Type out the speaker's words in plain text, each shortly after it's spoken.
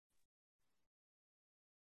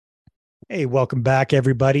Hey, welcome back,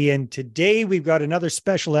 everybody. And today we've got another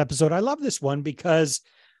special episode. I love this one because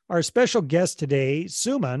our special guest today,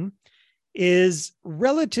 Suman, is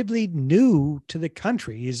relatively new to the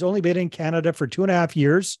country. He's only been in Canada for 2.5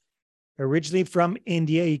 years. Originally from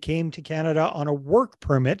India, he came to Canada on a work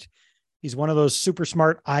permit. He's one of those super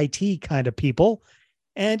smart IT kind of people.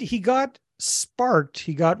 And he got sparked.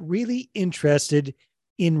 He got really interested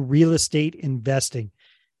in real estate investing.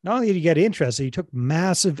 Not only did he get interested, he took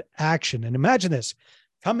massive action. And imagine this,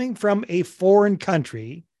 coming from a foreign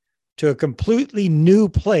country to a completely new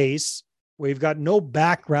place where you've got no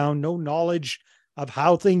background, no knowledge of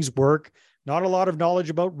how things work, not a lot of knowledge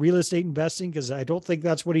about real estate investing, because I don't think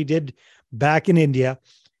that's what he did back in India.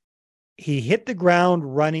 He hit the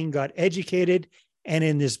ground running, got educated, and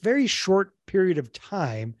in this very short period of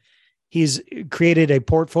time, he's created a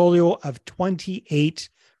portfolio of 28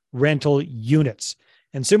 rental units.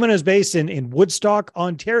 And Suman is based in Woodstock,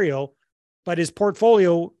 Ontario, but his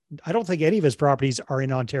portfolio, I don't think any of his properties are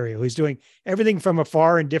in Ontario. He's doing everything from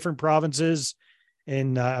afar in different provinces,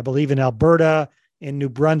 I believe in Alberta, in New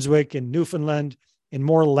Brunswick, in Newfoundland, in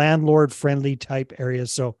more landlord-friendly type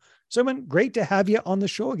areas. So, Suman, great to have you on the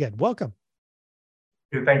show again. Welcome.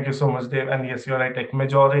 Thank you so much, Dave. And yes, you're right. Like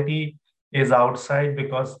majority is outside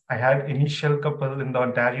because I had initial couple in the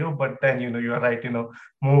Ontario, but then you're right.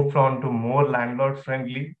 Moved on to more landlord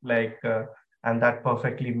friendly, and that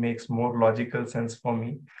perfectly makes more logical sense for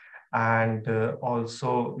me. And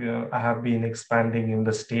also, I have been expanding in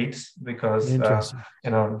the states because Interesting.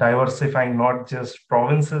 diversifying not just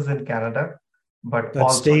provinces in Canada, but But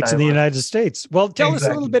also states in the diverse. United States. Well, tell us a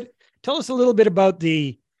little Exactly. bit. Tell us a little bit about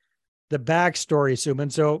the backstory,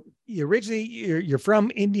 Suman. So you're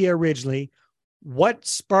from India originally.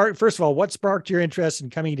 First of all, what sparked your interest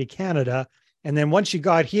in coming to Canada? And then once you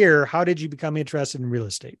got here, how did you become interested in real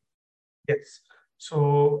estate? Yes.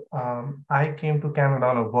 So I came to Canada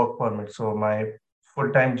on a work permit. So my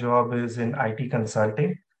full-time job is in IT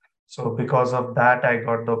consulting. So because of that, I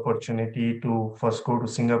got the opportunity to first go to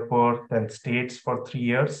Singapore, then States for 3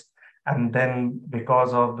 years. And then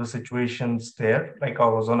because of the situations there, like I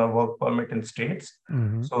was on a work permit in States.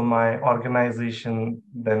 Mm-hmm. So my organization,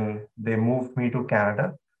 then they moved me to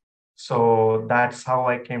Canada. So that's how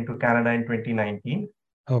I came to Canada in 2019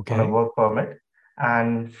 on a Okay. work permit.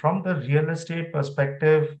 And from the real estate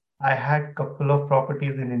perspective, I had couple of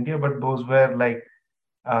properties in India, but those were like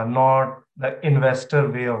not the investor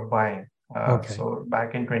way of buying. Okay. So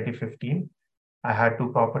back in 2015, I had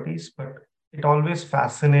two properties, but it always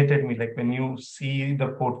fascinated me. Like when you see the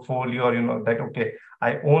portfolio, that, okay,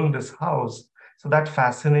 I own this house. So that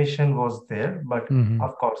fascination was there. But Mm-hmm.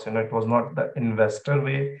 of course, it was not the investor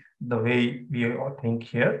way, the way we all think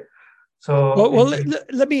here. So Well, in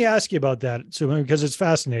let me ask you about that, Suman, because it's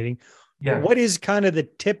fascinating. yeah, What is kind of the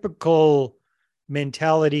typical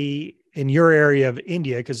mentality in your area of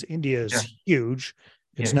India? Because India yeah, is huge.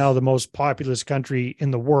 It's now yes, the most populous country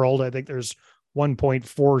in the world. I think there's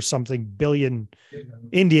 1.4 something billion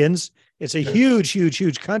Indians. It's a yes. huge, huge,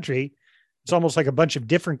 huge country. It's almost like a bunch of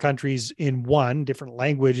different countries in one, different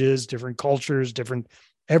languages, different cultures, different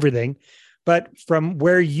everything. But from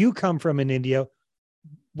where you come from in India,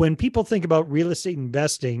 when people think about real estate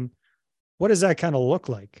investing, what does that kind of look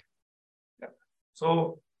like? Yeah.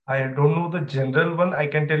 So I don't know the general one. I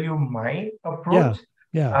can tell you my Yeah. approach.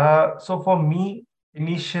 Yeah. So for me,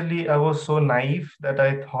 initially I was so naive that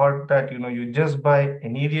I thought that you just buy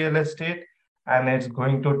any real estate and it's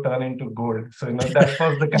going to turn into gold. So that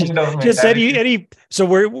was the just, kind of just mentality. so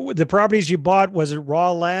where the properties you bought, was it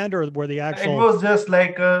raw land or were the It actual? was just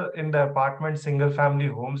like in the apartment, single family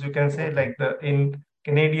homes, you can say, Okay. like the in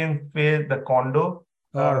Canadian way, the condo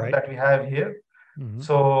All right. that we have here. Mm-hmm.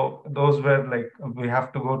 So those were like we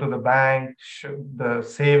have to go to the bank, the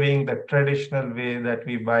saving, the traditional way that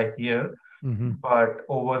we buy here. Mm-hmm. But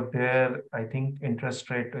over there, I think interest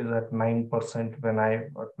rate is at 9% when I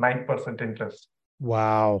got 9% interest.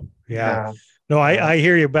 Wow. Yeah. Yeah. No, Uh, I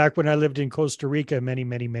hear you. Back when I lived in Costa Rica many,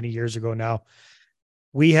 many, many years ago now,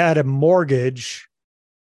 we had a mortgage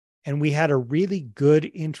and we had a really good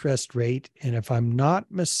interest rate. And if I'm not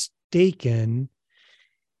mistaken,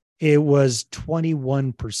 it was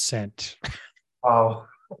 21%. wow.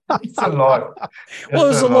 It's a lot. Well, it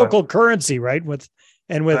It's was a a lot. local currency, right? With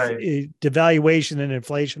Right. devaluation and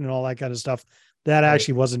inflation and all that kind of stuff, that Right.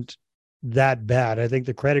 actually wasn't that bad. I think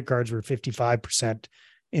the credit cards were 55%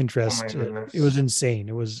 Oh my interest. It was goodness. insane.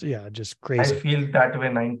 It was, yeah, just I crazy. feel that way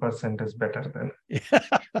 9% is better than.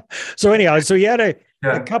 So anyhow, so you had a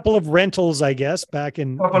Yeah. couple of rentals, I guess, back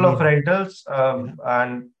in Couple of India. rentals, Yeah.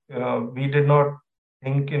 and we did not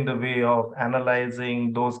think in the way of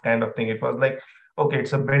analyzing those kind of thing. It was like okay,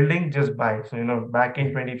 it's a building, just buy. So, back in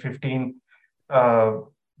Yeah. 2015, uh,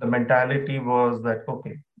 the mentality was that,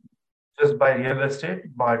 okay, just buy real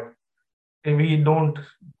estate, but we don't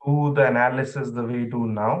do the analysis the way we do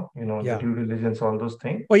now, the Yeah. due diligence, all those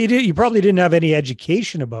things. Well, you probably didn't have any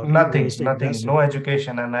education about real Nothing, estate nothing, investing. no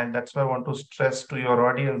education. And that's why I want to stress to your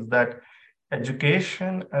audience that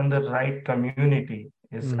education and the right community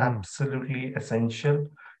is Hmm. absolutely essential.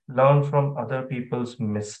 Learn from other people's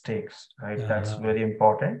mistakes, right? That's Uh-huh. very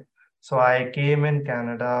important. So I came in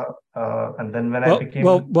Canada, and then when I Well,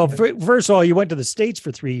 became, first of all, you went to the States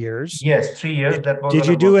for 3 years. yes, 3 years, that was Did on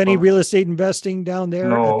a you do work any permit. real estate investing down there at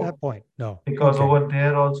No, that point? No. because Okay. over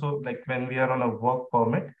there also, like when we are on a work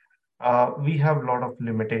permit, we have a lot of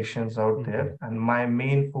limitations out Mhm. there, and my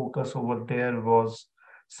main focus over there was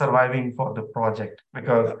surviving for the project,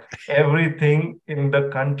 because everything in the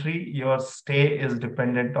country, your stay is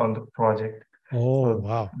dependent on the project. Oh, So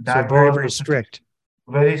wow. So that very, was very the situation. strict.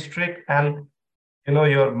 Very strict, and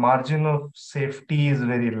your margin of safety is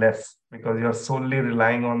very less because you're solely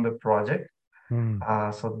relying on the project. Hmm.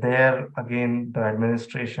 So there again, the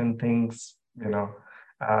administration thinks,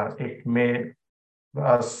 it made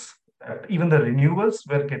us, even the renewals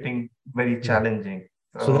were getting very Yeah. challenging.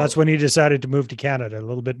 So that's So when you decided to move to Canada, a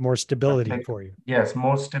little bit more stability like, for you. yes,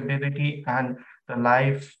 more stability and the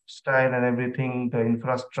lifestyle and everything, the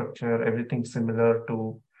infrastructure, everything similar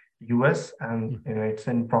to US, and Hmm. it's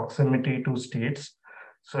in proximity to states.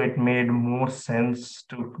 So it made more sense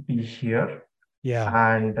to be here. Yeah.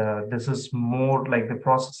 And this is more like the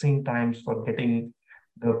processing times for getting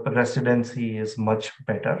the residency is much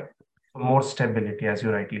better. So more stability, as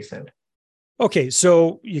you rightly said. Okay.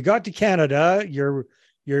 So you got to Canada, your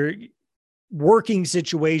working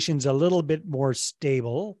situation's a little bit more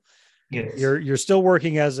stable. Yes. You're still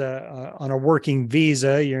working as on a working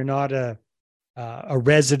visa. You're not a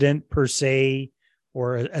resident per se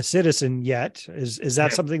or a citizen yet. Is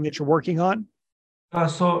that Yeah. something that you're working on?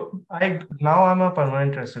 So now I'm a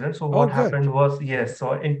permanent resident. So Oh, what good. happened was, yes,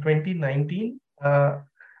 so in 2019,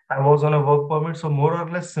 I was on a work permit, so more or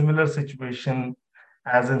less similar situation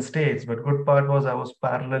as in States. But good part was I was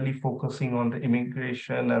parallelly focusing on the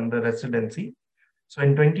immigration and the residency. So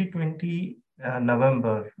in 2020,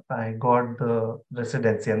 November, I got the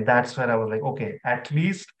residency, and that's where I was like, okay, at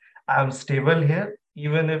least I'm stable here,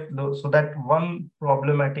 even if so that one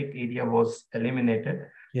problematic area was eliminated. Like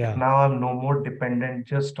Yeah. now I'm no more dependent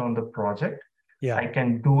just on the project. Yeah. I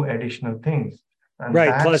can do additional things. And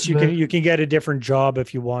Right. that's Plus where you can get a different job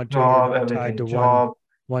if you want to. You're job, not tied everything, to job,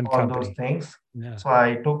 one all those company. things. Yeah. So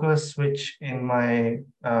I took a switch in my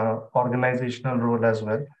organizational role as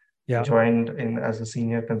well. I Yeah. joined in as a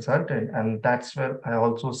senior consultant, and that's where I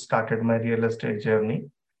also started my real estate journey.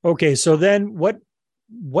 Okay. So then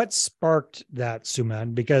what sparked that,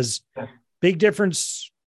 Suman? Because Yeah, big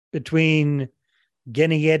difference between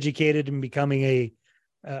getting educated and becoming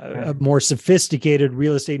yeah, a more sophisticated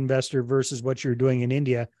real estate investor versus what you're doing in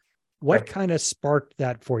India. What right, kind of sparked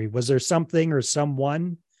that for you? Was there something or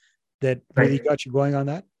someone that really right. got you going on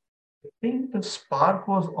that? I think the spark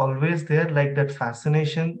was always there, like that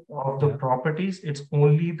fascination of the Yeah. properties. It's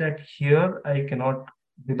only that here I cannot,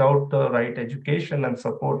 without the right education and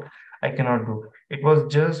support, I cannot do. It was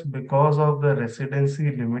just because of the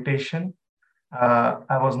residency limitation,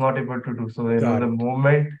 I was not able to do. So, Got the it.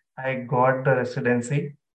 moment I got the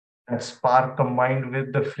residency, that spark combined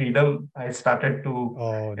with the freedom, I started to,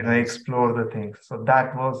 Oh, nice. explore the things. So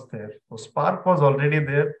that was there. So spark was already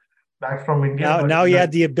there back from India, but Now you the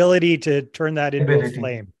had the ability to turn that into a ability.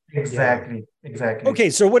 flame. Yeah. Exactly, exactly. Okay.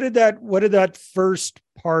 So what did that first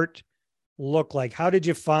part look like? How did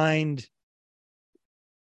you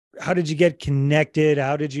get connected?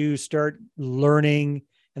 How did you start learning?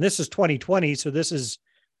 And this is 2020. So this is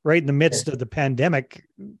right in the midst Yes, of the pandemic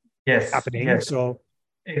yes, happening. yes, So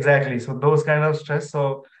exactly. So those kind of stress.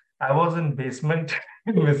 So I was in basement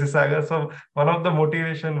in Mississauga. So one of the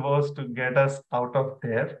motivation was to get us out of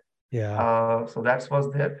there. yeah. So that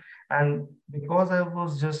was there. And because I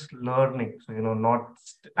was just learning, so,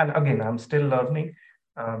 and again, I'm still learning,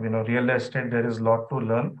 real estate, there is a lot to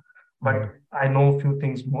learn, but Mhm. I know a few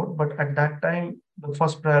things more. But at that time, the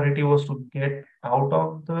first priority was to get out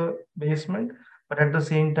of the basement, but at the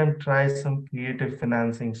same time, try some creative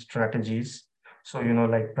financing strategies. So,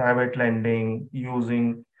 like private lending,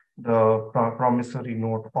 using the promissory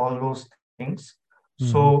note, all those things. Mhm.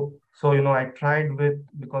 So, I tried with,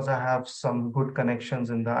 because I have some good connections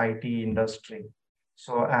in the IT industry.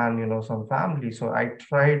 So, and, some family. So I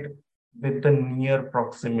tried with the near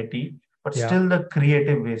proximity, but Yeah. still the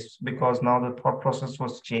creative ways, because now the thought process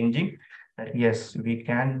was changing that yes, we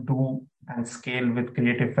can do and scale with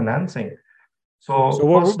creative financing. So So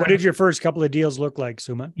first what did time, your first couple of deals look like,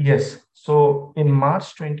 Suman? yes. So in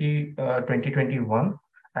March 2021,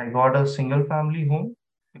 I got a single family home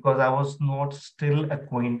because I was not still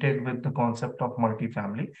acquainted with the concept of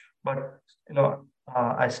multifamily. But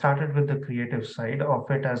I started with the creative side of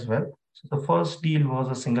it as well. So the first deal was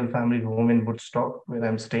a single family home in Woodstock where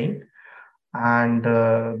I'm staying, and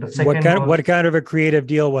the second What was, kind of a creative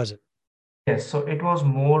deal was it? yes. So it was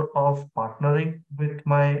more of partnering with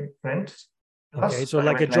my friends Okay, plus so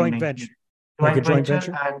like a private joint lending. venture, like a Joint joint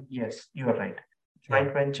venture, venture. and yes, you are right. Yeah.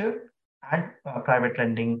 Joint venture and private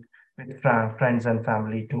lending with friends and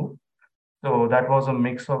family too. So that was a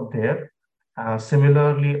mix of there.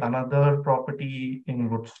 Similarly, another property in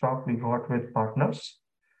Woodstock we got with partners.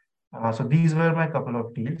 So these were my couple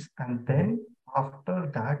of deals. And Mhm. then after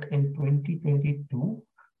that, in 2022,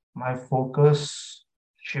 my focus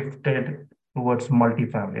shifted towards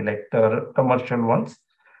multifamily, like the commercial ones.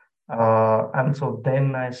 And so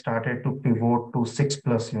then I started to pivot to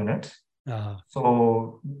 6+ units. Uh,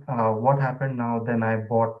 So what happened now? Then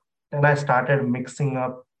I started mixing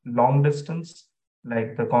up long distance,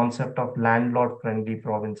 like the concept of landlord friendly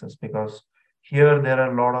provinces, because here there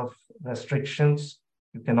are a lot of restrictions.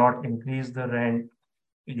 You cannot increase the rent,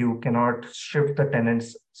 you cannot shift the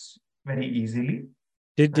tenants very easily.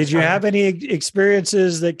 I did you have started, any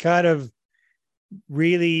experiences that kind of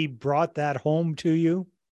really brought that home to you?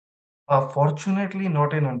 fortunately,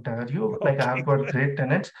 not in Ontario. Like I Okay, have got good. great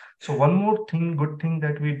tenants. So one more thing, good thing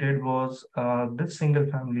that we did was this single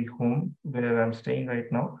family home where I'm staying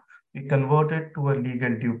right now. We converted to a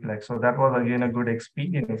legal duplex. So that was again a Okay. good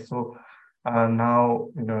experience. So now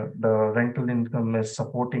the rental income is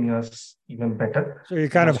supporting us even better So you're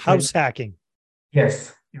kind of because house hacking.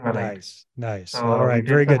 yes, you are right. Nice, nice. All So we right, did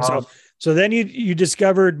very the good. house. So then you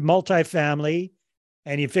discovered multifamily,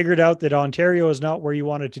 and you figured out that Ontario is not where you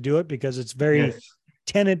wanted to do it because it's very Yes,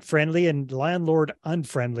 tenant friendly and landlord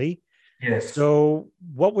unfriendly. yes. So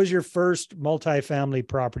what was your first multifamily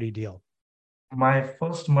property deal? My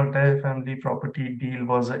first multi-family property deal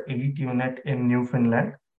was a 8 unit in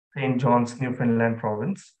Newfoundland, St. John's, Newfoundland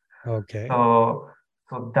province. Okay. So,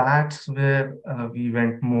 so that's where we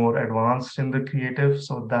went more advanced in the creative.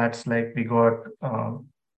 So that's like we got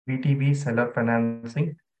VTB seller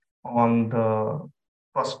financing on the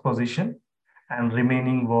first position, and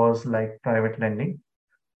remaining was like private lending.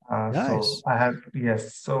 So Nice. I have,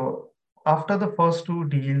 yes. So after the first two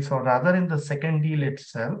deals, or rather in the second deal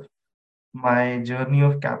itself, my journey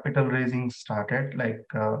of capital raising started. Like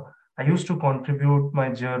I used to contribute my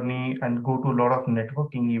journey and go to a lot of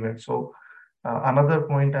networking events. So another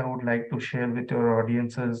point I would like to share with your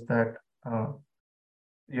audience is that uh,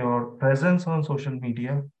 your presence on social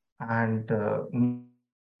media and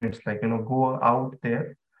it's like go out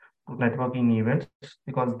there to networking events,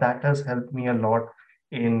 because that has helped me a lot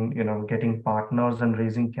in getting partners and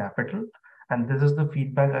raising capital. And this is the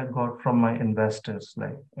feedback I got from my investors.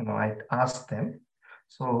 Like I asked them.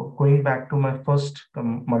 So going back to my first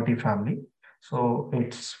multifamily, so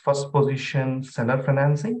it's first position seller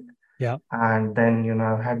financing, Yeah. and then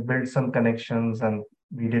I had built some connections, and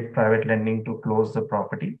we did private lending to close the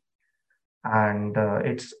property. And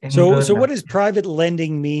it's in So the so what does private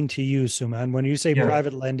lending mean to you, Suman? When you say yeah.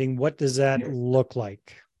 private lending, what does that Yes. look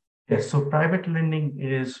like? Yes, so private lending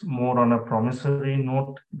is more on a promissory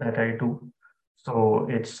note that I do. So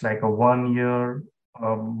it's like a 1 year,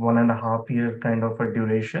 1.5 year kind of a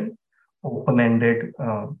duration, open-ended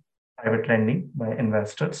private lending by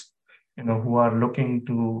investors, who are looking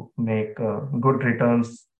to make good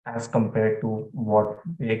returns as compared to what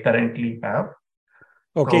they currently have.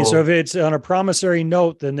 Okay, so if So it's on a promissory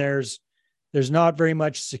note, then there's not very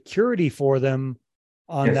much security for them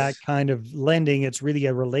on that yes, kind of lending. It's really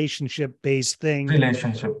a relationship based thing.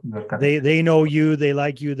 relationship, you're They correct. they know you, they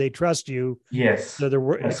like you, they trust you. Yes, So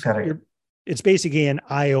that's correct. it's basically an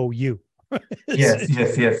IOU. Yes,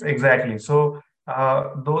 yes, yes, exactly. So,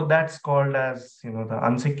 though that's called as, the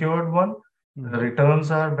unsecured one, the Mhm.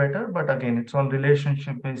 returns are better, but again, it's on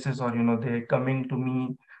relationship basis, or, they're coming to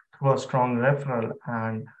me through a strong referral,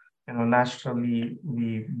 and, naturally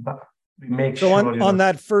we make So sure, on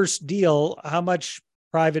that first deal, how much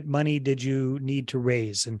private money did you need to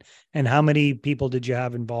raise, and how many people did you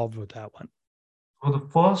have involved with that one? so the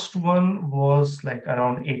first one was like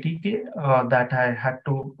around 80K that I had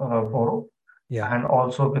to borrow, Yeah. and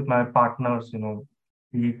also with my partners,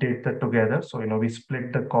 we did that together. So, we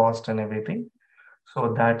split the cost and everything.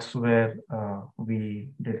 So that's where we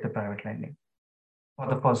did the private lending for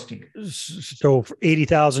the first deal. So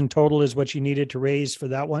 80,000 total is what you needed to raise for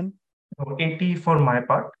that one? So 80 for my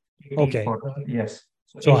part, 80 Okay. for the, yes.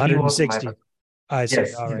 So So 80 was my 160. part. I see.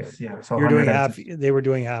 Yes, All right. yes, yeah. So You're doing half. 160. They were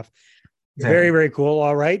doing half. Very, Exactly. very cool.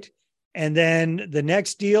 All right. And then the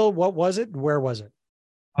next deal, what was it? Where was it?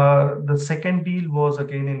 The second deal was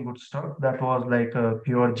again in Woodstock. That was like a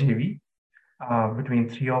pure JV between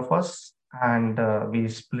three of us, and we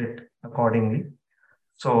split accordingly.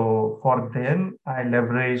 So for them, I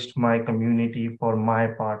leveraged my community for my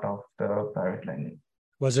part of the private lending.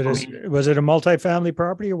 Was it So we a multifamily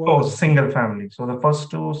property or what Oh, was it? single family. So the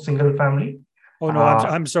first two single family, Oh no, uh,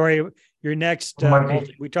 I'm sorry. Your next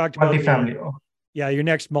multi we talked about the multifamily. Oh, yeah, your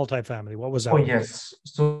next multifamily. What was oh that one? yes.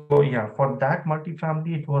 So yeah, for that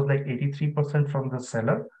multifamily, it was like 83% from the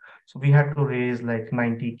seller. So we had to raise like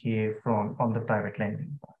 90K from on the private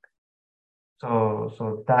lending.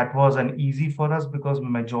 So that was an easy for us because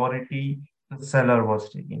majority the seller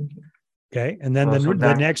was taking care. Okay. And then So the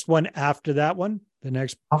that next one after that one, the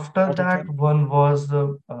next after that multifamily. one was the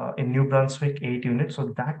in New Brunswick 8 units.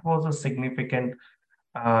 So that was a significant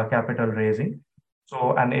capital raising.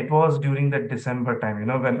 So, and it was during the December time,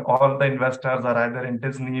 when all the investors are either in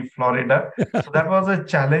Disney, Florida. So that was a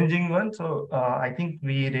challenging one. So I think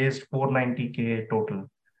we raised 490K total.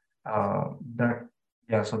 That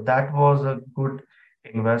yeah, so that was a good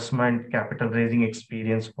investment capital raising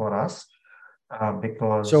experience for us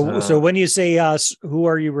because So when you say us, who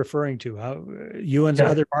are you referring to? How you and yeah,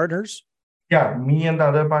 other partners? yeah, me and the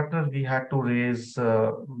other partners we had to raise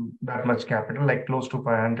that much capital, like close to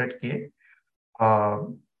 500K. Uh,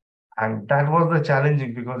 and that was the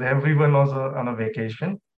challenging because everyone was on a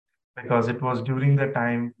vacation because it was during the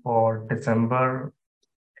time for December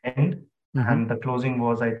end Mm-hmm. and the closing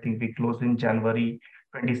was I think we closed in January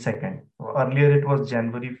 22nd. So earlier it was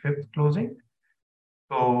January 5th closing.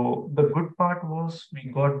 So the good part was we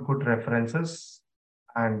got good references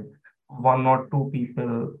and one or two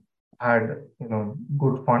people had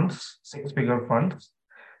good funds, six-figure funds.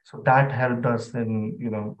 So that helped us in So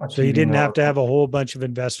you achieving didn't have our to have goal. a whole bunch of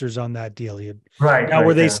investors on that deal. Right, Now, were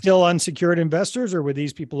right, they yeah. still unsecured investors or were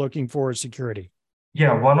these people looking for security?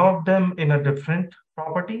 Yeah, one of them in a different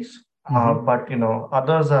properties, Mm-hmm. but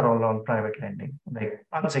others are all on private lending, like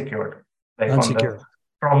unsecured, like on the Unsecured. All right.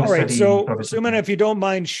 promissory So, sort of Suman, thing. if you don't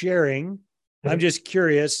mind sharing, I'm just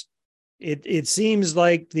curious. It seems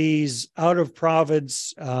like these out of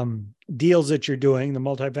province deals that you're doing, the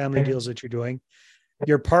multifamily Yeah. deals that you're doing,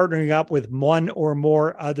 you're partnering up with one or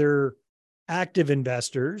more other active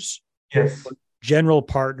investors, Yes. general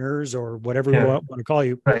partners, or whatever we Yeah. want to call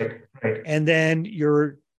you, Right. Right. and then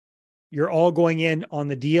you're all going in on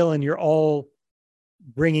the deal, and you're all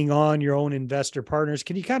bringing on your own investor partners.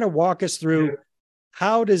 Can you kind of walk us Yeah. through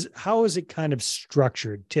how is it kind of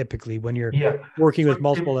structured typically when you're Yeah. working So with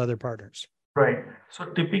multiple other partners? right. So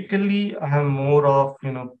typically, I am more of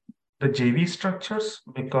the JV structures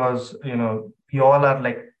because we all are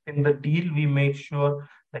like in the deal. We make sure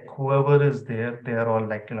like whoever is there, they are all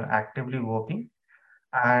like actively working.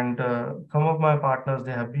 And some of my partners,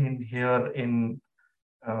 they have been here in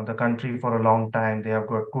the country for a long time. They have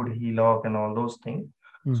got good HELOC and all those things.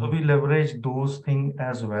 So Mm-hmm. we leverage those things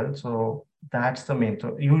as well. So that's the main.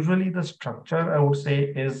 So usually the structure I would say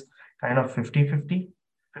is kind of 50-50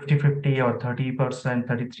 or 30%,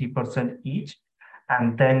 33% each.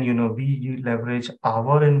 And then, we leverage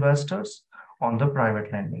our investors on the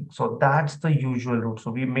private lending. So that's the usual route.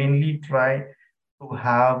 So we mainly try to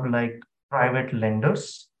have like private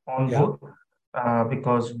lenders on Yeah. board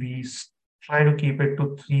because try to keep it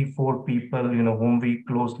to three, four people, whom we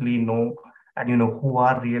closely know and, who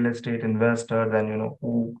are real estate investors and,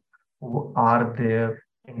 who are there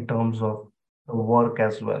in terms of the work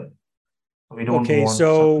as well. We don't Okay. want some, yes,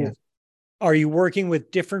 So are you working with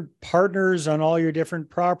different partners on all your different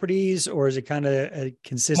properties, or is it kind of a more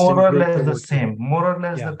consistent or group less that the works with? same, more or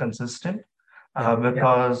less Yeah. the consistent Yeah.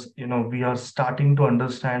 because, we are starting to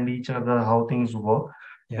understand each other, how things work,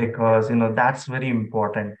 Yeah. because, that's very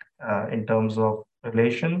important in terms of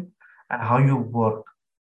relation and how you work.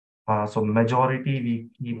 So majority we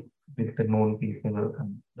keep with the known people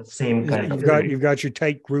and the same kind of thing. You've got your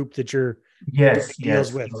tight group that you're doing Yes, deals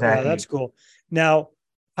yes, with. Yeah, exactly. that's cool. Now,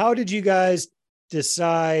 how did you guys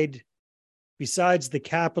decide, besides the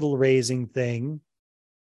capital raising thing?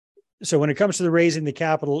 So when it comes to the raising the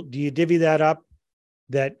capital, do you divvy that up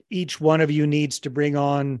that each one of you needs to bring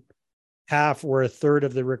on half or a third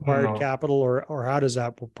of the required No. capital, or how does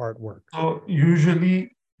that part work? So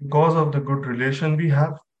usually because of the good relation we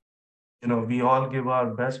have, we all give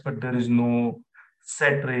our best, but there is no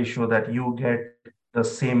set ratio that you get the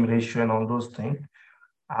same ratio and all those things.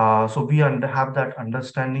 So we have that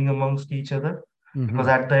understanding amongst each other because Mm-hmm.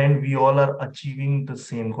 at the end we all are achieving the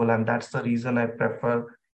same goal, and that's the reason I prefer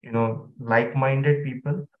like-minded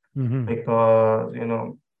people Mm-hmm. because,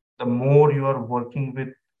 the more you are working with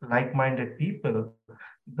like-minded people,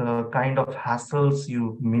 the kind of hassles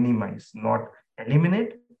you minimize, not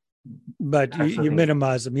eliminate. But That's the you thing.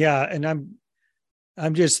 minimize them. Yeah. And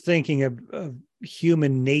I'm just thinking of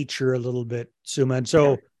human nature a little bit, Suman. Yeah,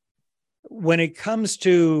 So when it comes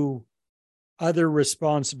to other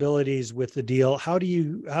responsibilities with the deal, how do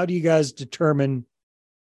you guys determine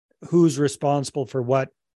who's responsible for what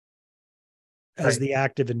as right. the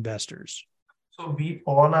active investors? So we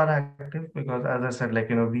all are active because, as I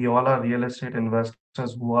said, we all are real estate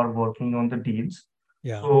investors who are working on the deals.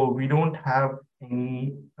 Yeah. So we don't have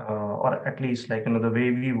any, or at least the way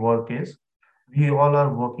we work is we all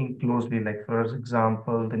are working closely. Like for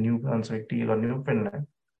example, the New Brunswick deal or Newfoundland.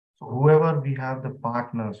 So whoever we have the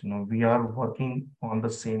partners, we are working on the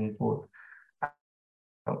same goal.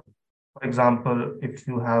 For example, if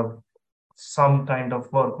you have some kind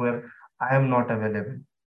of work where I am not available,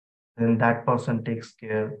 then that person takes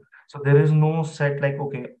care. So there is no set like,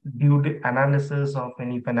 okay, due analysis of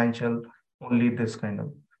any financial, only this kind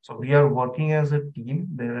of. So we are working as a team.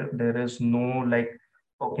 There is no like,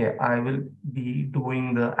 okay, I will be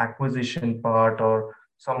doing the acquisition part or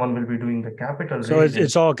someone will be doing the capital So it's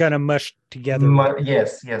raises. all kind of mushed together like that.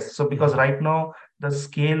 Yes, yes. So because Yeah. right now the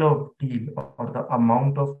scale of deal or the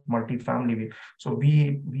amount of multifamily,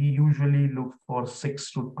 we usually look for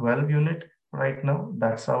 6 to 12 unit right now.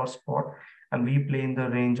 That's our spot, and we play in the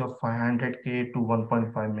range of 500K to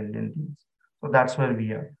 1.5 million deals. So that's where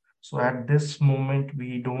we are. So at this moment,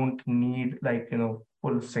 we don't need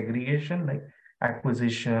full segregation like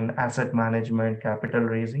acquisition, asset management, capital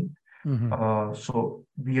raising. Mm-hmm. So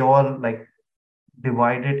we all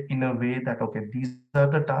divided in a way that okay, these are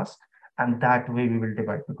the tasks, and that way we will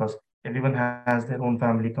divide because everyone has their own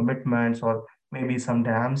family commitments or maybe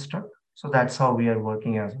someday I'm stuck. So that's how we are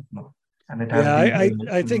working as of now, and it has Yeah, been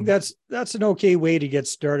I think that's an okay way to get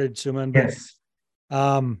started, Suman. But yes,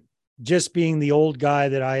 um, just being the old guy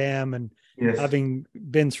that I am and yes, having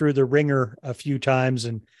been through the ringer a few times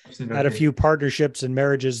and had a absolutely, few partnerships and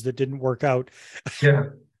marriages that didn't work out, yeah,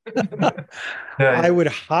 I right, would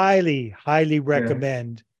highly, highly yeah,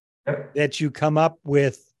 recommend yeah, that you come up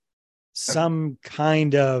with some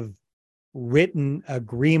kind of written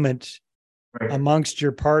agreement right, amongst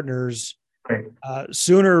your partners right,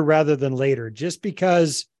 sooner rather than later, just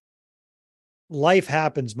because life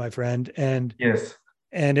happens, my friend. yes,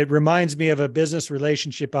 And it reminds me of a business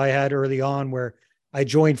relationship I had early on where I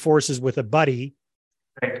joined forces with a buddy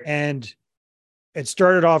right, and it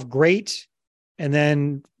started off great. And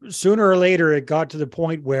then sooner or later, it got to the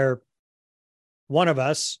point where one of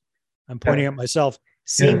us, I'm pointing yeah, at myself, yeah,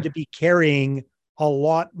 seemed to be carrying a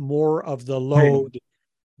lot more of the right, load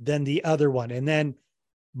than the other one. And then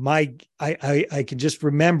I can just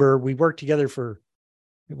remember we worked together for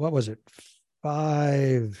what was it,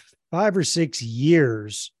 five, 5 or 6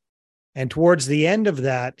 years. And towards the end of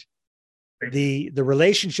that, right, the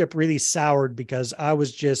relationship really soured because I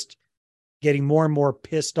was just getting more and more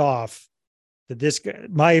pissed off that this guy,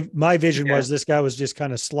 my vision yeah, was this guy was just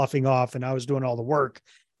kind of sloughing off and I was doing all the work,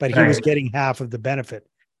 but he was right, getting half of the benefit.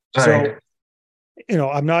 So, right.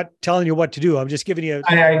 I'm not telling you what to do. I'm just giving you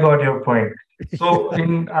I got your point. So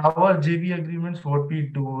in our JV agreements, what we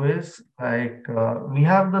do is we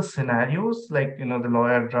have the scenarios like the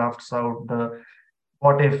lawyer drafts out the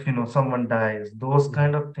what if someone dies. Those yeah.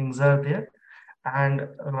 kind of things are there. And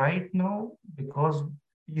right now, because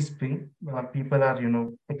these people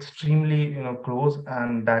are extremely close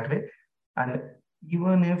and that way, and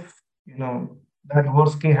even if that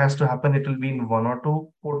worst case has to happen, it will be in one or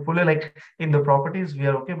two portfolio. Like in the properties, we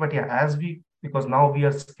are okay, but yeah, as we because now we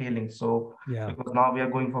are scaling, so Yeah. because now we are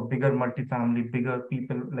going for bigger multifamily, bigger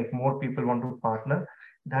people, like more people want to partner.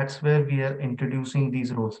 That's where we are introducing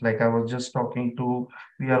these rules. Like I was just talking to,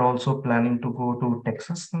 we are also planning to go to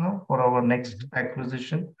Texas now for our next Mhm.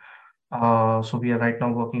 acquisition. So we are right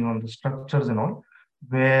now working on the structures and all,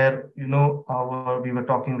 where our we were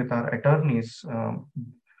talking with our attorneys.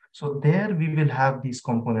 So there we will have these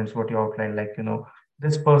components what you outlined, like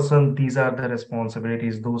this person, these are the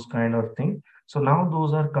responsibilities, those kind of thing. So now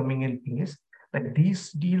those are coming in place. Like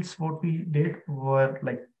these deals, what we did were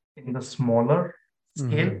like in the smaller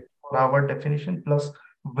scale Mhm. for our definition, plus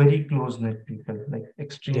very close knit people, like Yeah.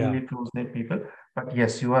 extremely close knit people. But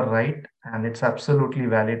yes, you are right, and it's absolutely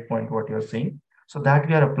valid point what you're saying. So that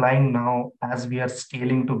we are applying now as we are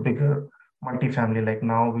scaling to bigger multifamily. Like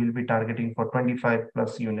now we'll be targeting for 25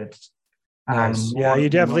 plus units and Nice. Yeah, more. you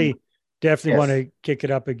definitely want Yes, to kick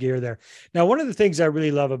it up a gear there. Now, one of the things I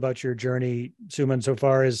really love about your journey, Suman, so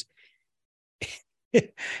far is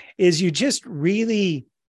is you just really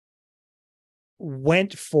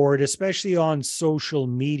went for it, especially on social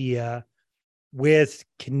media, with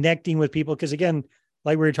connecting with people? Because again,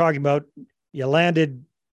 like we were talking about, you landed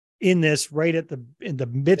in this right in the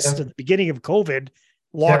midst Yeah. of the beginning of COVID,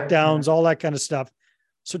 Yeah. lockdowns, all that kind of stuff.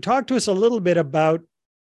 So talk to us a little bit about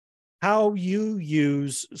how you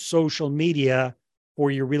use social media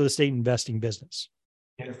for your real estate investing business.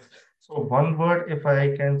 Yes. So one word, if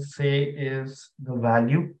I can say, is the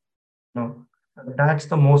value. No, that's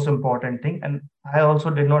the most important thing. And I also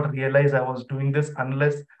did not realize I was doing this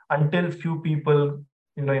until few people,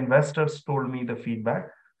 investors told me the feedback.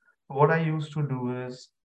 What I used to do is,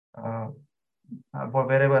 uh, for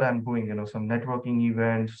wherever I'm going, some networking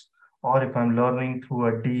events, or if I'm learning through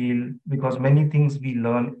a deal, because many things we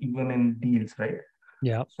learn even in deals, right?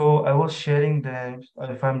 Yeah. So I was sharing them.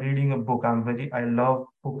 If I'm reading a book, I love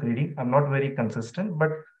book reading. I'm not very consistent,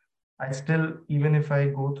 but I still, even if I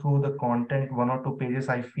go through the content, 1 or 2 pages,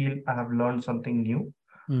 I feel I have learned something new.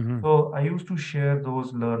 Mm-hmm. So I used to share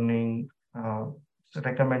those learning,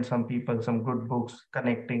 recommend some people, some good books,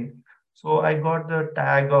 connecting. So I got the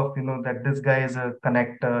tag of, that this guy is a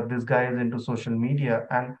connector, this guy is into social media.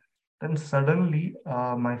 And then suddenly,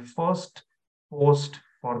 my first post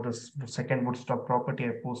for the second Woodstock property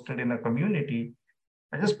I posted in a community,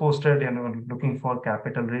 I just posted, looking for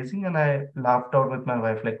capital raising, and I laughed out with my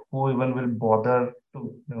wife, like, who even will bother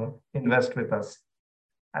to, invest with us?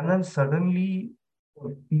 And then suddenly,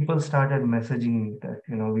 people started messaging me that,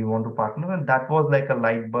 we want to partner, and that was like a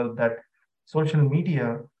light bulb that social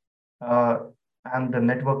media uh, and the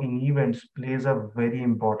networking events plays a very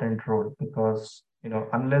important role because,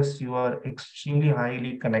 unless you are extremely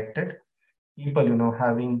highly connected, people,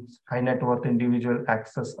 having high net worth individual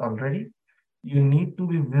access already, you need to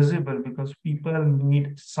be visible because people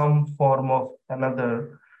need some form of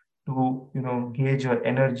another to, gauge your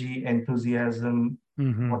energy, enthusiasm,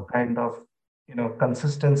 Mm-hmm. what kind of,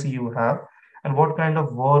 consistency you have, and what kind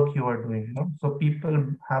of work you are doing, so people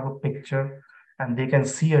have a picture and they can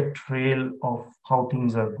see a trail of how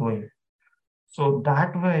things are going. So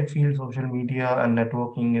that way, I feel social media and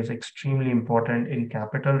networking is extremely important in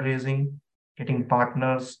capital raising, getting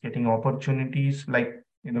partners, getting opportunities, like,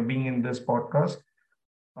 being in this podcast.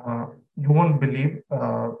 You won't believe,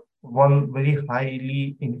 one very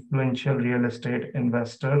highly influential real estate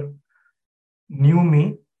investor knew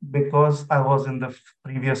me because I was in the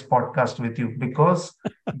previous podcast with you. Because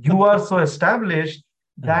you are so established,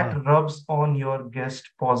 Uh-huh. that rubs on your guest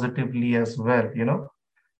positively as well. Very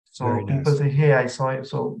So people nice. say, "Hey, I saw you."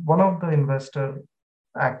 So one of the investor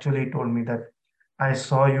actually told me that I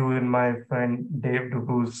saw you in my friend Dave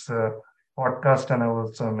Dugu's podcast, and I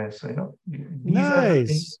was so amazed. So, these are the things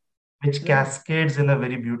Nice. which Yeah. cascades in a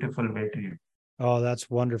very beautiful way to you. Oh, that's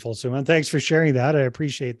wonderful, Suman. Thanks for sharing that. I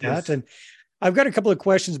appreciate that. Yes. And I've got a couple of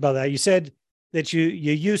questions about that. You said that you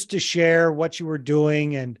used to share what you were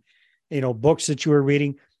doing and books that you were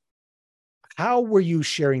reading. How were you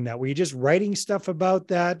sharing that? Were you just writing stuff about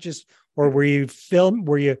that, just or were you film?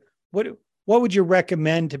 Were you what would you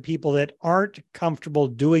recommend to people that aren't comfortable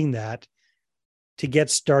doing that to get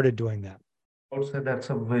started doing that? I would say that's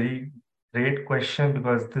a very great question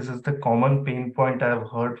because this is the common pain point I've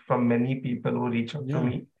heard from many people who reach out to Yeah.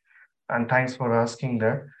 me. And thanks for asking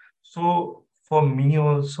that. So for me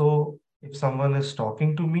also, if someone is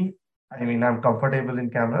talking to me, I mean, I'm comfortable in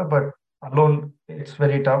camera, but alone, it's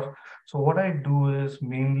very tough. So what I do is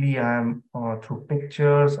mainly I'm through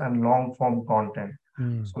pictures and long form content.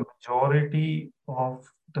 Mm. So majority of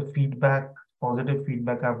the feedback, positive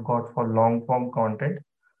feedback I've got for long form content,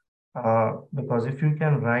 because if you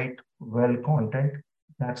can write well content,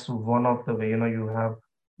 that's one of the way, you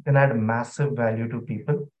can add massive value to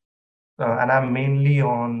people. And I'm mainly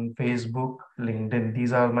on Facebook, LinkedIn.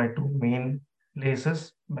 These are my two main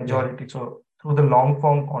places, Yeah. majority. So through the long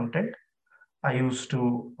form content, I used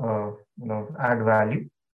to, add value.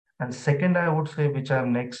 And second, I would say, which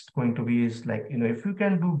I'm next going to be is like, if you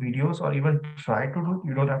can do videos or even try to do it,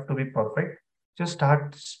 you don't have to be perfect. Just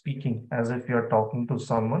start speaking as if you're talking to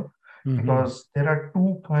someone, Mm-hmm. because there are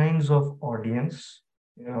two kinds of audience.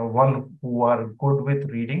 One who are good with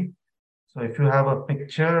reading, so if you have a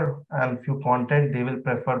picture and few content, they will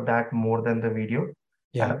prefer that more than the video.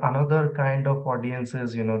 Yeah. And another kind of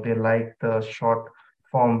audiences, they like the short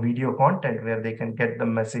form video content where they can get the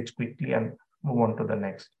message quickly and move on to the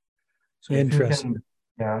next. So if you Interesting. can,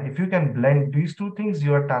 yeah, if you can blend these two things,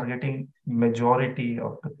 you are targeting majority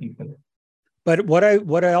of the people. But what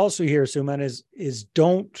I also hear, Suman, is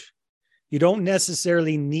you don't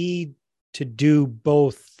necessarily need to do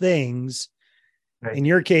both things. Right. In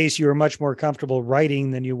your case, you were much more comfortable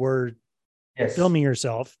writing than you were Yes. filming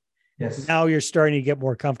yourself. Yes. Now you're starting to get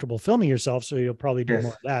more comfortable filming yourself, so you'll probably do more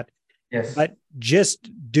Yes. of that. Yes. But just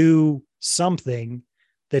do something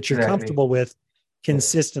that you're Exactly. comfortable with Yes.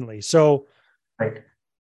 consistently. So, Right.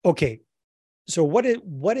 okay. So what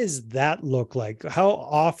does that look like? How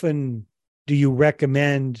often do you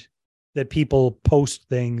recommend that people post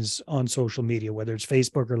things on social media, whether it's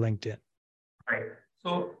Facebook or LinkedIn? Right.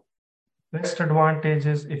 So best advantage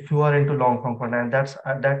is if you are into long form content,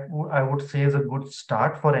 and I would say is a good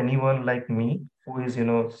start for anyone like me who is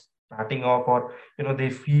starting off, or they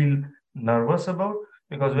feel nervous about,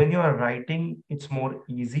 because when you are writing it's more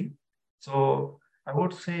easy. So I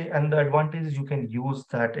would say, and the advantage is you can use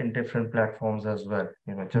that in different platforms as well.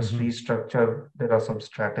 Just Mm-hmm. restructure. There are some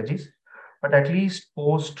strategies, but at least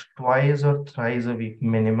post twice or thrice a week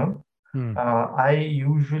minimum. Mm. I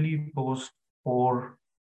usually post 4,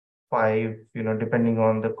 5, depending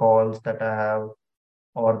on the calls that I have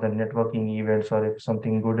or the networking events, or if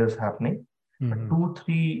something good is happening. But Mm-hmm. 2,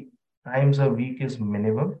 3 times a week is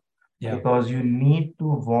minimum, Yeah. because you need to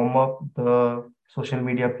warm up the social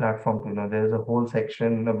media platform. There's a whole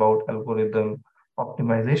section about algorithm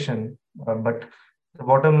optimization. But the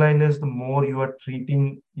bottom line is, the more you are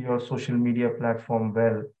treating your social media platform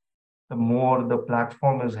well, the more the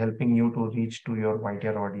platform is helping you to reach to your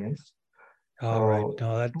wider audience. All right. So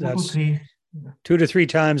No, two to that's three, 2 to 3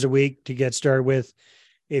 times a week to get started with.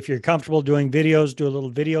 If you're comfortable doing videos, do a little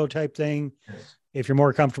video type thing. yes, If you're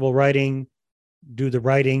more comfortable writing, do the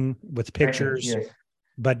writing with writing, pictures, yes.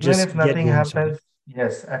 but Even just if get nothing doing something. happens,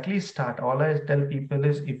 yes, at least start. All I tell people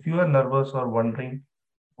is, if you are nervous or wondering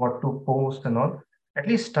what to post and all, at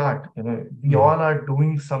least start. We Mm-hmm. all are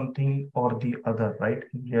doing something or the other, right?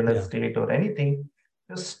 In real Yeah. estate or anything.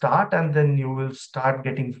 Just start, and then you will start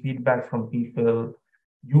getting feedback from people.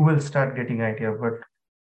 You will start getting idea, but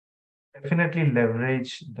definitely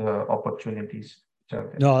leverage the opportunities which are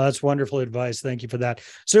there. No, that's wonderful advice. Thank you for that.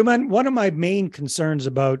 So, man, one of my main concerns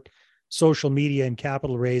about social media and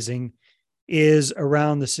capital raising is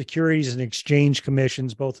around the Securities and Exchange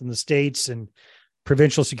Commissions, both in the States and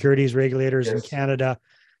provincial securities regulators in Yes, Canada.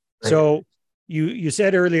 right. So you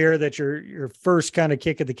said earlier that your first kind of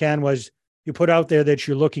kick at the can was you put out there that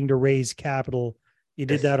you're looking to raise capital. You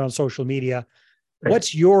did Yes, that on social media. right.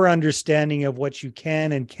 What's your understanding of what you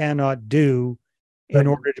can and cannot do in Right.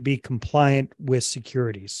 order to be compliant with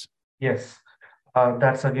securities? Yes.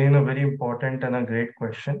 That's again a very important and a great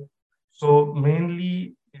question. So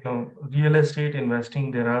mainly, real estate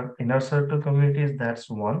investing, there are inner circle communities. That's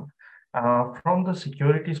one. From the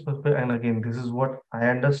securities perspective, and again, this is what I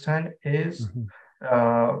understand is,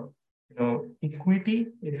 Mm-hmm. uh, equity.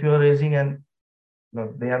 If you're raising, and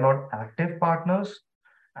they are not active partners,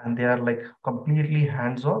 and they are like completely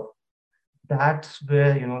hands off, that's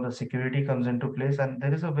where the security comes into place. And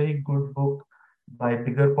there is a very good book by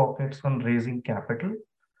Bigger Pockets on raising capital,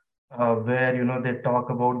 where they talk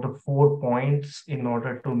about the 4 points in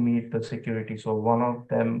order to meet the security. So one of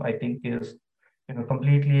them, I think, is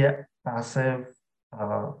completely passive,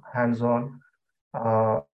 hands-on,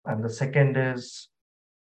 and the second is,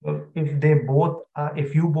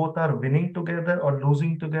 if you both are winning together or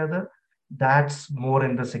losing together, that's more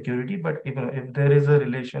in the security. But if there is a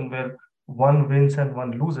relation where one wins and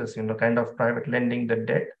one loses, kind of private lending, the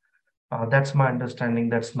debt, that's my understanding.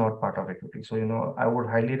 That's not part of equity. So, I would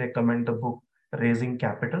highly recommend the book Raising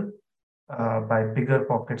Capital, by Bigger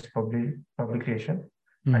Pockets publication.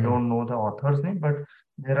 I Mm-hmm. don't know the author's name, but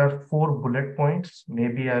there are 4 bullet points.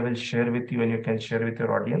 Maybe I will share with you, and you can share with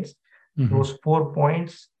your audience. Mm-hmm. Those 4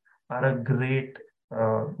 points are a great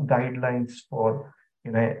guidelines for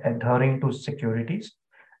adhering to securities.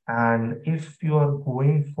 And if you are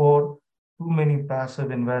going for too many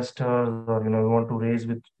passive investors, or you want to raise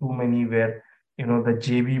with too many, where the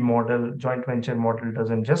JV model, joint venture model,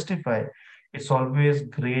 doesn't justify, it's always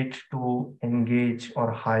great to engage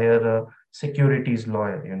or hire a securities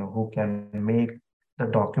lawyer, who can make the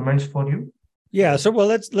documents for you. Yeah. So So, well,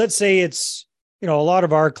 let's say it's a lot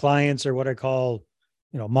of our clients are what I call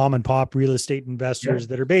mom and pop real estate yeah, investors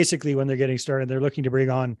that are basically, when they're getting started, they're looking to bring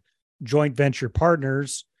on joint venture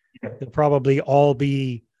partners. yeah, They'll probably all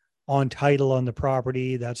be on title on the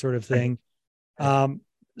property, that sort of right, thing. right. Um,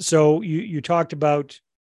 so you talked about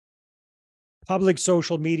public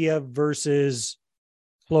social media versus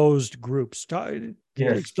closed groups.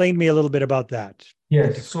 Yes. Explain to me a little bit about that, the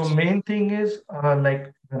Yes. So difference. main thing is,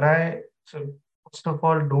 like when so first of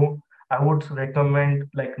all, do I would recommend,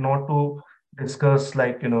 like, not to discuss,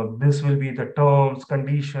 like, this will be the terms,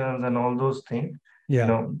 conditions, and all those things.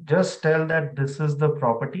 Yeah. Just tell that this is the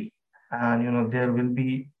property, and there will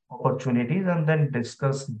be opportunities, and then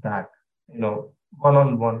discuss that, one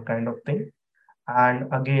on one kind of thing.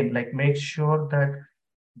 And again, like make sure that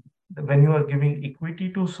when you are giving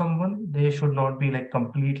equity to someone, they should not be like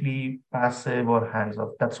completely passive or hands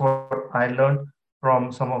off. That's what I learned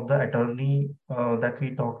from some of the attorney that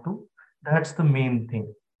we talked to. That's the main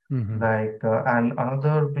thing. Mm-hmm. And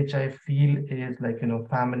another which I feel is like,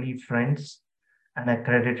 family, friends, and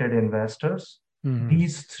accredited investors. Mm-hmm.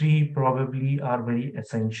 These three probably are very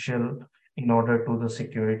essential in order to the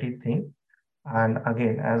security thing. And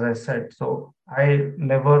again, as I said, so I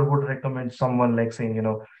never would recommend someone like saying,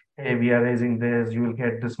 hey, we are raising this, you will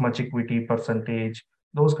get this much equity percentage.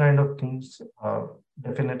 Those kind of things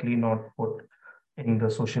definitely not put in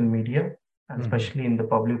the social media, and Mm-hmm. especially in the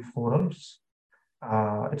public forums.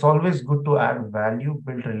 It's always good to add value,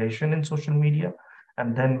 build relation in social media.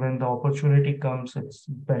 And then when the opportunity comes, it's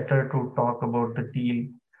better to talk about the deal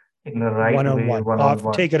in the right way, One-on-one, one on off,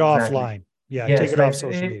 one. take it Exactly. offline. Yeah, take Yes, it off like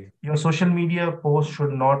social media. your social media post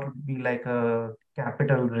should not be like a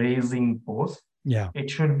capital raising post. Yeah. It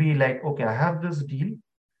should be like, okay, I have this deal.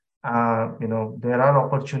 There are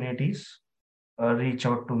opportunities. Reach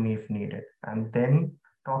out to me if needed, and then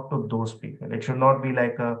talk to those people. It should not be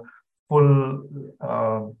like a full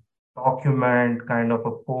document kind of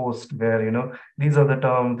a post where these are the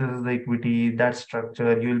terms, this is the equity, that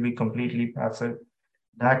structure. You will be completely passive.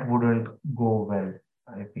 That wouldn't go well,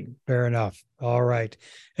 I feel. Fair enough. All right.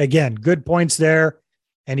 Again, good points there.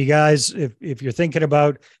 And you guys, if you're thinking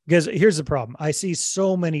about, because here's the problem, I see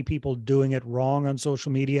so many people doing it wrong on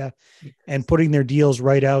social media and putting their deals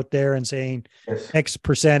right out there and saying Yes. X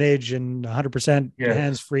percentage and 100%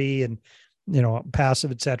 hands Yes. free and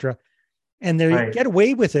passive, etc. And they Right. get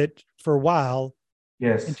away with it for a while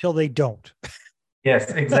Yes. until they don't.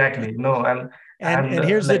 Yes. Exactly. No. And And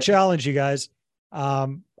here's the like challenge, you guys.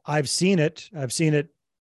 I've seen it. I've seen it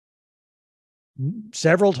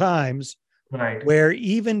several times right. where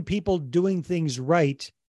even people doing things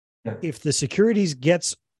right, Yeah. if the securities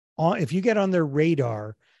gets on, if you get on their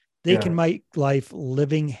radar, they Yeah. can make life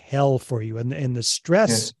living hell for you. And the Yeah.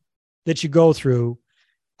 stress that you go through,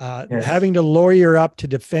 Yes. having to lawyer up to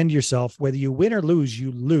defend yourself, whether you win or lose,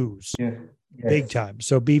 you lose Yeah. big Yes. time.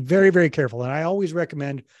 So be very, very careful. And I always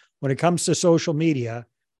recommend when it comes to social media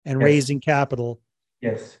and Yes. raising capital,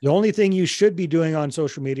 Yes. the only thing you should be doing on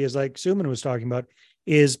social media is like Suman was talking about,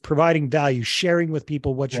 is providing value, sharing with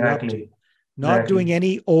people what you're up to, Exactly. not doing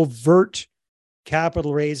Exactly. any overt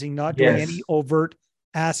capital raising, not doing any Yes. overt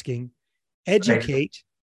asking. Right. Educate,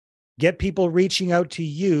 get people reaching out to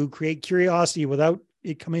you, create curiosity without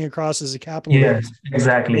it coming across as a capital Yes. raise, and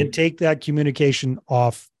Exactly. take that communication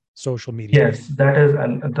off social media. Yes, that is,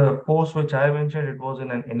 and the post which I mentioned, it was in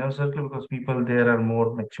an inner circle because people there are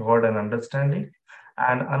more matured and understanding.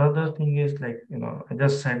 And another thing is like, I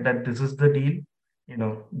just said that this is the deal.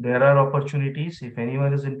 There are opportunities. If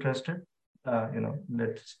anyone is interested,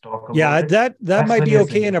 let's talk about Yeah, it. that That's might very be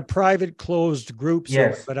okay in essential. a private closed group, Suman,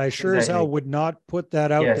 Yes, but I sure as hell exactly. would not put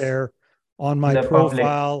that out Yes, there on in my the public.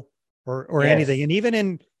 profile or anything. Yes, And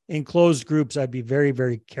even in closed groups, I'd be very,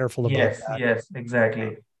 very careful about yes, that. yes,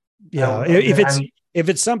 exactly. Yeah, And if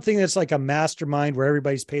it's something that's like a mastermind where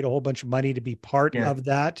everybody's paid a whole bunch of money to be part yeah, of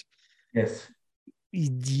that, yes,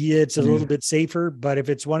 yeah, it's a little mm, bit safer. But if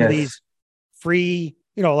it's one of yes, these free,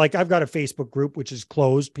 like I've got a Facebook group which is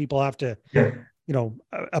closed, people have to yeah.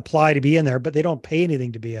 apply to be in there, but they don't pay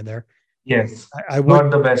anything to be in there. Yes, I not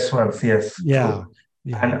would, the best ones. Yes, yeah, true.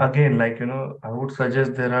 yeah. And again, like, I would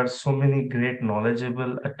suggest there are so many great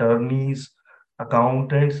knowledgeable attorneys,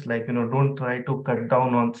 accountants, like, don't try to cut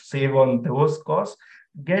down on, save on those costs.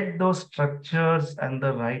 Get those structures and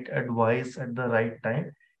the right advice at the right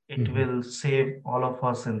time. It Mhm. will save all of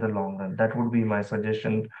us in the long run. That would be my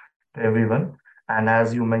suggestion to everyone. And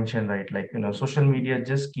as you mentioned, right, like, social media,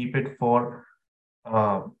 just keep it for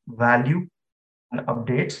value and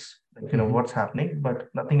updates, like Mhm. what's happening, but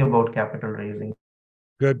nothing about capital raising.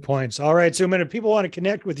 Good points. All right, so if people want to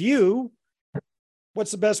connect with you,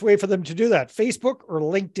 what's the best way for them to do that? Facebook or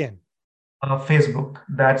LinkedIn? Facebook, Uh,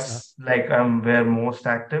 that's like I'm where most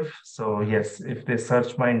active. So uh, yes, if they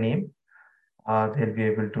search my name, they'll be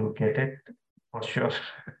able to get it for sure.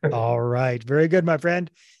 all right, very good, my friend.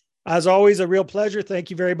 As always, a real pleasure.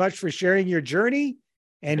 Thank you very much for sharing your journey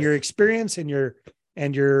and your Yes. experience and your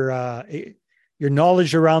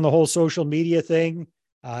knowledge around the whole social media thing.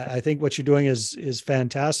 I think what you're doing is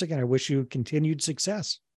fantastic, and I wish you continued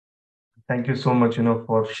success. Thank you so much,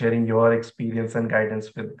 for sharing your experience and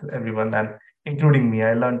guidance with everyone and including me.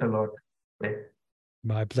 I learned a lot today.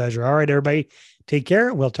 My pleasure. All right, everybody, take care,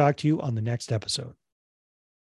 and we'll talk to you on the next episode.